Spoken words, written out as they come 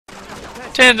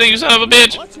Tenza, you son of a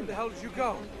bitch! Where the hell did you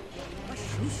go?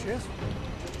 Shit.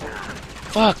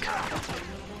 Fuck!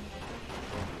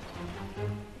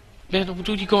 Man,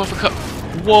 dude, you going for cover?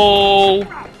 Whoa!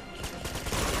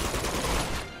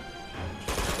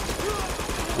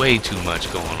 Way too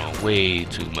much going on. Way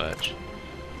too much.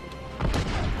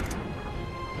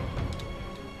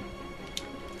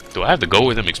 Do I have to go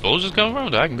where them explosions come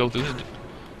from? I can go through this.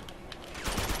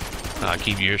 Nah,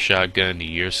 keep your shotgun to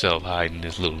yourself, hiding in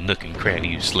this little nook and cranny,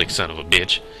 you slick son of a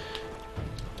bitch.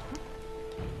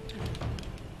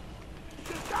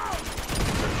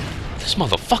 This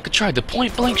motherfucker tried to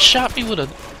point blank shot me with a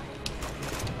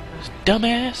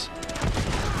dumbass.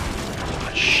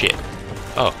 Oh, shit.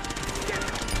 Oh.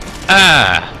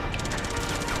 Ah!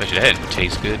 Bet you that didn't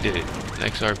taste good, did it?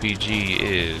 Next RPG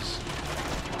is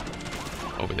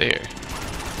over there.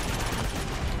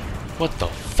 What the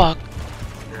fuck?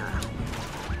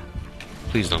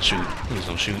 Please don't shoot. Please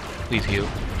don't shoot. Please heal.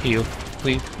 Heal.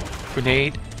 Please.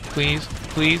 Grenade. Please.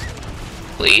 Please.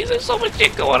 Please. There's so much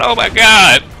shit going on. Oh my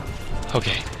god.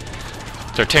 Okay.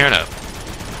 Start tearing up.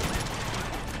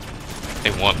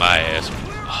 They want my ass.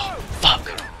 Oh, fuck.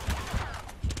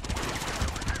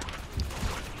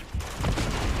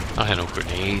 I don't have no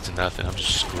grenades or nothing. I'm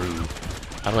just screwed.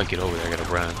 How do I get over there? I gotta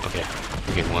run. Okay.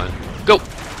 Okay, one. Go!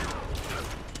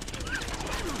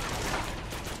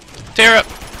 Tear up!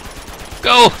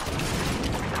 Go!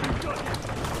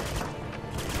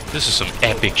 This is some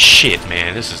epic shit,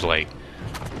 man. This is like...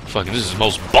 Fucking, this is the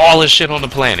most ballish shit on the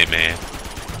planet, man.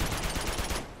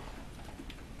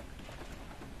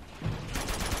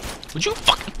 Would you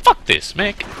fuck this,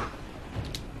 man?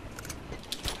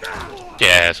 Yeah,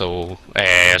 asshole.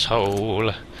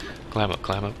 Asshole. Climb up,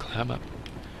 climb up, climb up.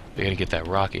 We gotta get that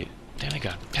rocket. Damn, they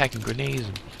got packing grenades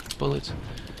and bullets.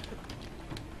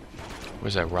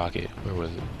 Where's that rocket? Where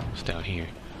was it? It's down here.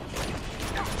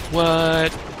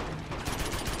 What?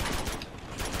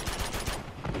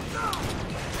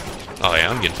 Oh yeah,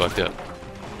 I'm getting fucked up.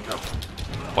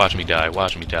 Watch me die,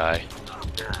 watch me die.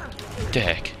 What the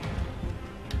heck?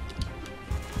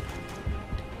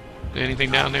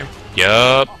 Anything down there?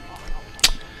 Yup.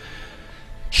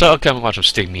 So come and watch them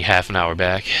stick me half an hour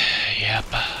back. Yep.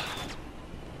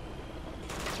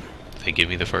 They give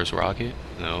me the first rocket?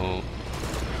 No.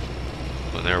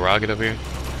 Wasn't there a rocket up here?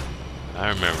 I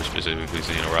remember specifically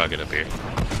seeing a rocket up here.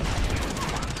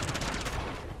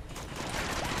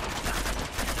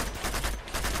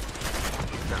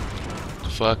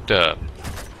 Fucked up.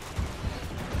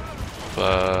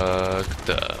 Fucked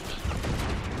up.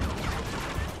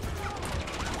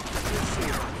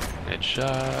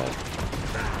 Headshot.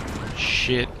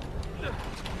 Shit.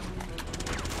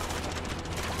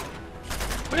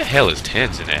 Where the hell is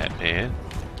Tenzin at, man?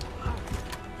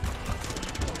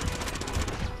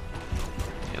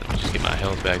 Yeah, let me just get my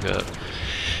health back up.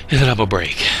 And then I'm gonna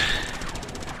break.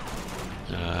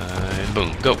 And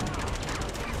boom, go.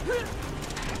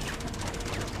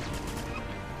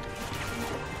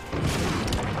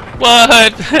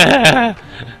 What? That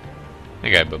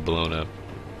guy got blown up.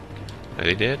 Are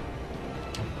they dead?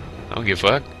 I don't give a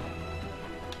fuck.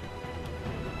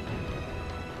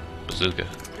 Bazooka.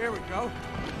 Here we go.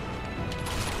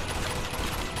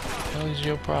 What the hell is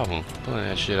your problem? Pulling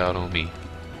that shit out on me.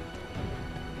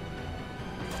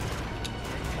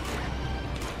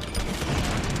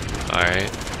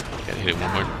 Alright. Gotta hit it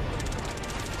one more.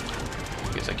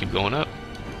 Guess I keep going up.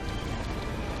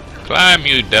 Climb,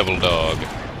 you devil dog.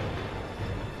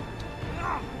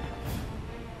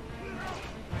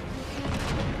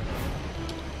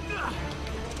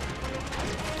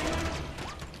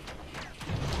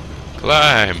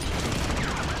 Climb!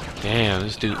 Damn,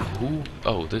 this dude. Who?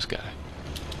 Oh, this guy.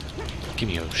 Give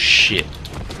me your shit.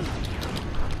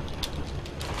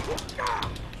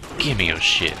 Give me your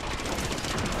shit.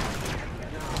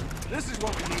 This is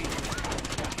what we need.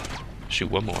 Shoot,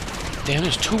 one more. Damn,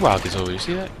 there's two rockets over here.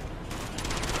 See that?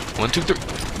 1, 2, 3.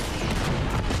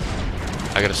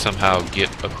 I gotta somehow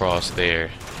get across there.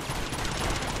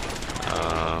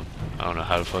 I don't know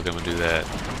how the fuck I'm gonna do that.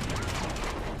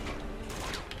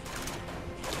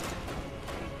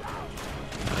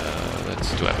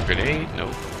 Do I have a grenade?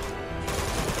 Nope.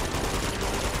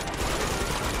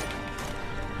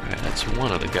 Alright, that's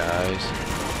one of the guys.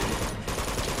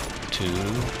 2.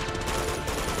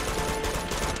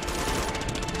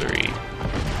 3.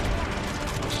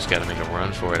 Just gotta make a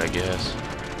run for it, I guess.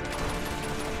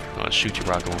 I'm gonna shoot your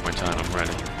rocket one more time, I'm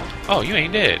running. Oh, you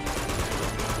ain't dead.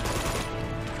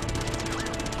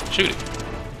 Shoot it.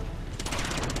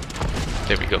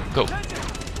 There we go. Go.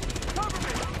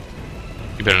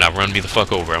 You better not run me the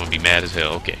fuck over. I'm gonna be mad as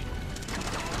hell. Okay.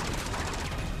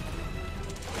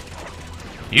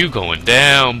 You going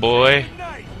down, boy.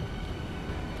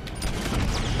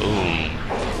 Boom.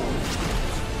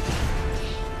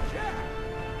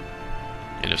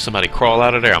 And if somebody crawl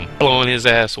out of there, I'm blowing his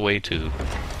ass away too.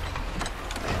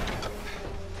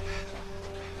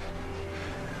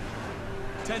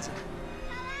 Tenzin.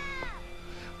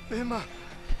 Emma.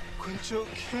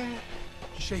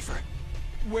 Schaefer.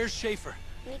 Where's Schaefer?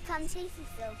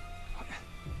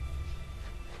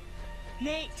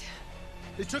 Nate!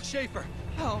 They took Schaefer.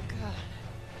 Oh, God.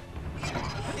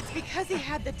 It's because he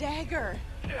had the dagger.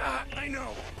 I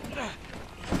know.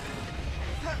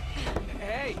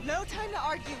 Hey! No time to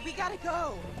argue. We gotta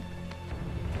go.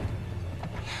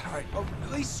 All right, oh,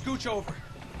 at least scooch over.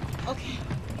 Okay.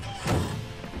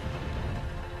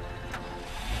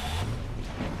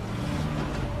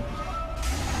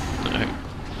 Alright.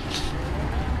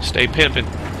 Stay pimping.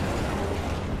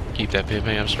 Keep that pimp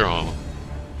ham strong.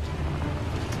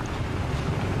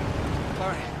 All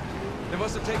right. They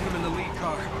must have taken him in the lead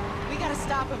car. We gotta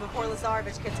stop him before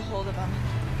Lazarevich gets a hold of him.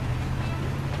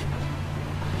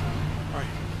 All right.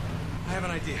 I have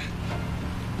an idea.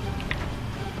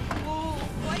 Ooh,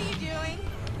 what are you doing?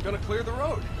 Gonna clear the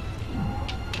road.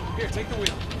 Here, take the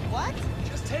wheel. What?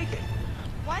 Just take it.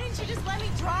 Why didn't you just let me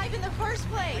drive in the first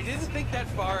place? I didn't think that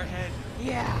far ahead.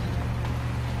 Yeah.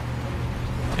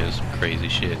 It's some crazy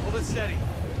shit. Hold it steady.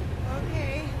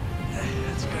 Okay.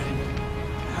 That's good.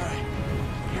 All right.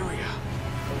 Here we go.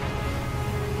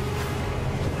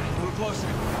 A little closer.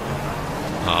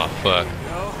 Oh fuck. There we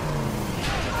go.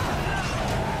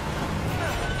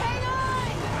 Hang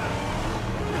on!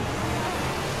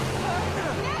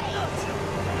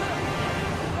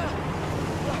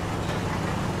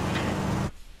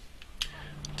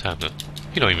 Time to.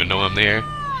 You don't even know I'm there.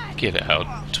 Get out.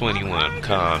 21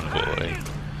 convoy.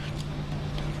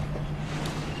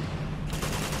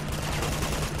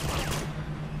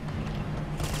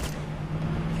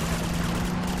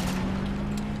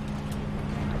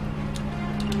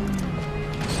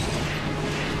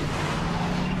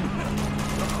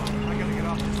 I gotta get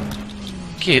off.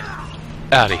 Get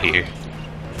out of here.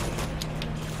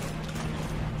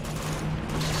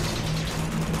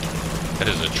 That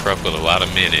is a truck with a lot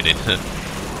of men in it.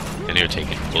 And they're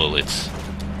taking bullets.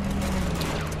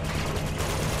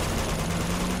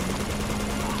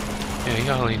 Yeah,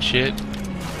 y'all ain't shit.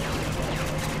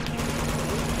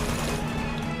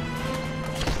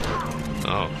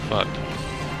 Oh, fuck.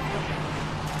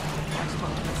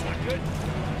 That's not good.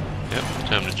 Yep,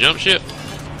 time to jump ship.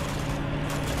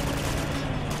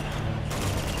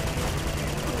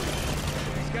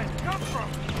 These guys come from.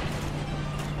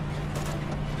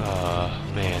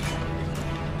 Man.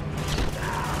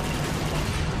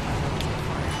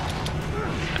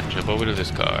 I jump over to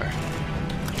this car.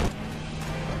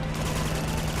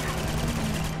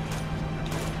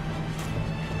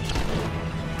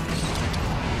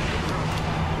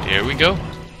 There we go.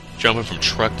 Jumping from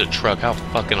truck to truck. How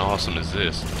fucking awesome is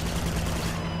this?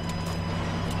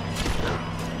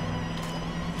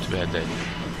 Too bad that.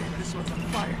 This one's on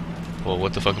fire. Well,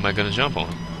 what the fuck am I gonna jump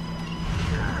on?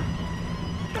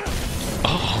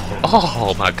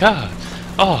 Oh my god.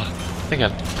 Oh, I think I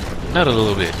nutted a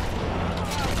little bit.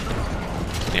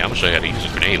 Yeah, I'm gonna show you how to use a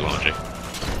grenade launcher.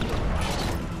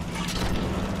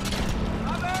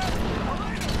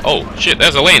 Oh shit,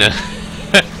 that's Elena.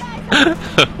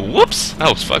 Whoops! I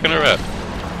was fucking her up.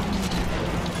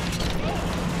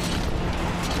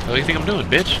 What do you think I'm doing,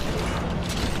 bitch?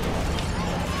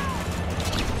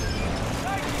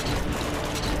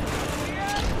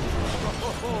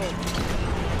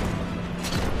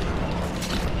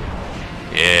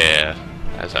 Yeah,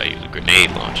 that's how I use a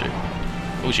grenade launcher.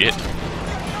 Oh shit.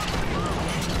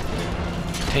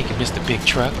 Take it, Mr. Big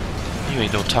Truck. You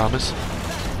ain't no Thomas.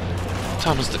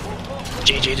 Thomas the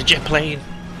JJ the jet plane.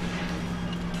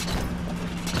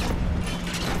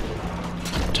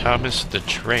 Thomas the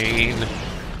train.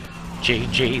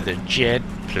 JJ the jet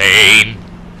plane.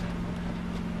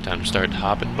 Time to start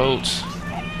hopping boats.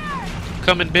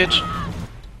 Coming, bitch.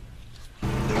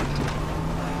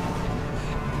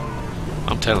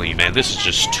 I'm telling you, man, this is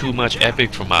just too much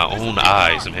epic for my own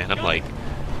eyes, man.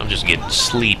 I'm just getting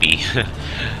sleepy.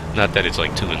 Not that it's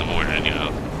like 2 in the morning, you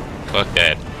know. Fuck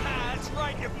that. That's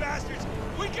right, you bastards.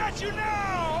 We got you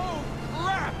now. Oh,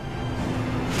 crap.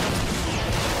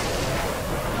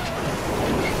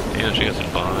 Damn, she got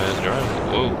some bomb-ass driving.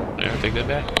 Whoa, there, take that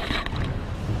back.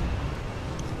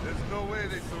 There's no way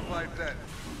they survived that.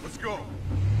 Let's go.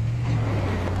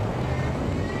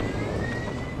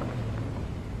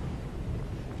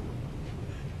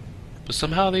 But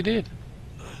somehow they did.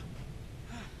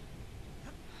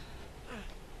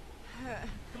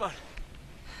 Come on.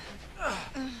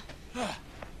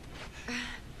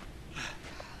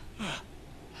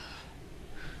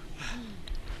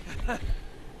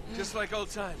 Just like old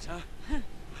times, huh?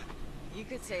 You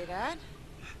could say that.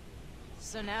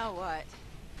 So now what?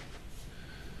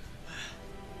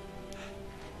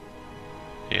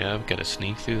 Yeah, I've got to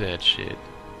sneak through that shit.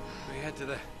 We head to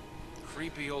the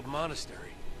creepy old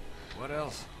monastery. What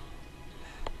else?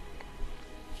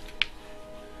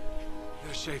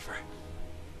 There's Schaefer.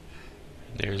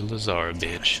 There's Lazar,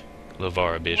 bitch.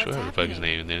 Lavara, bitch, What's whatever the fuck his happening?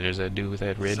 name. And then there's that dude with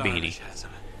that red Lazarus beanie. has him.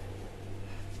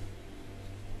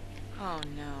 Oh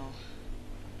no.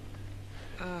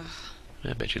 Ugh.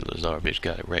 I bet you Lazar, bitch,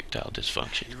 got erectile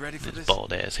dysfunction. You ready for His this?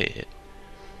 bald ass head.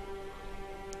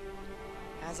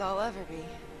 As I'll ever be.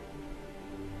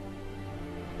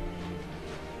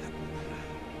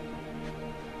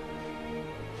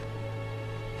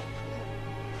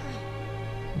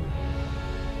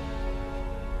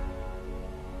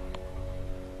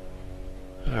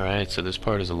 Alright, so this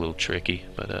part is a little tricky,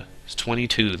 but it's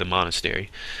 22, the monastery.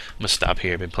 I'm gonna stop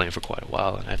here. I've been playing for quite a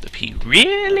while, and I have to pee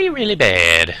really, really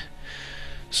bad.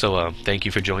 So, thank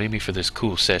you for joining me for this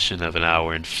cool session of an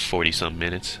hour and 40-some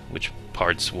minutes, which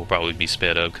parts will probably be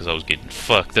sped up because I was getting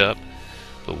fucked up,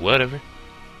 but whatever.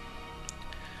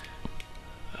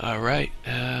 Alright,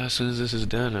 as soon as this is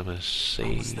done, I'm gonna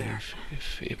save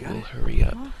if it will hurry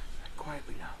up.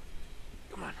 Quietly now.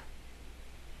 Come on.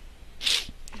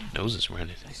 Nose is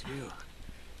running. Nice view.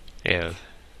 Yeah,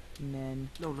 Men.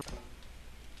 No.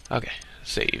 okay,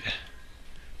 save.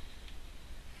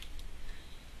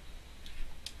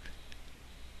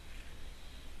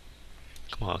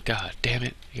 Come on, god damn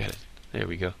it. You got it. There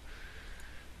we go.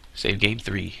 Save game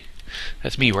 3.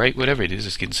 That's me, right? Whatever it is,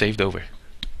 it's getting saved over.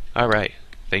 Alright.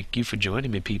 Thank you for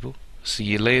joining me, people. See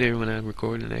you later when I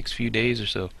record in the next few days or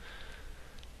so.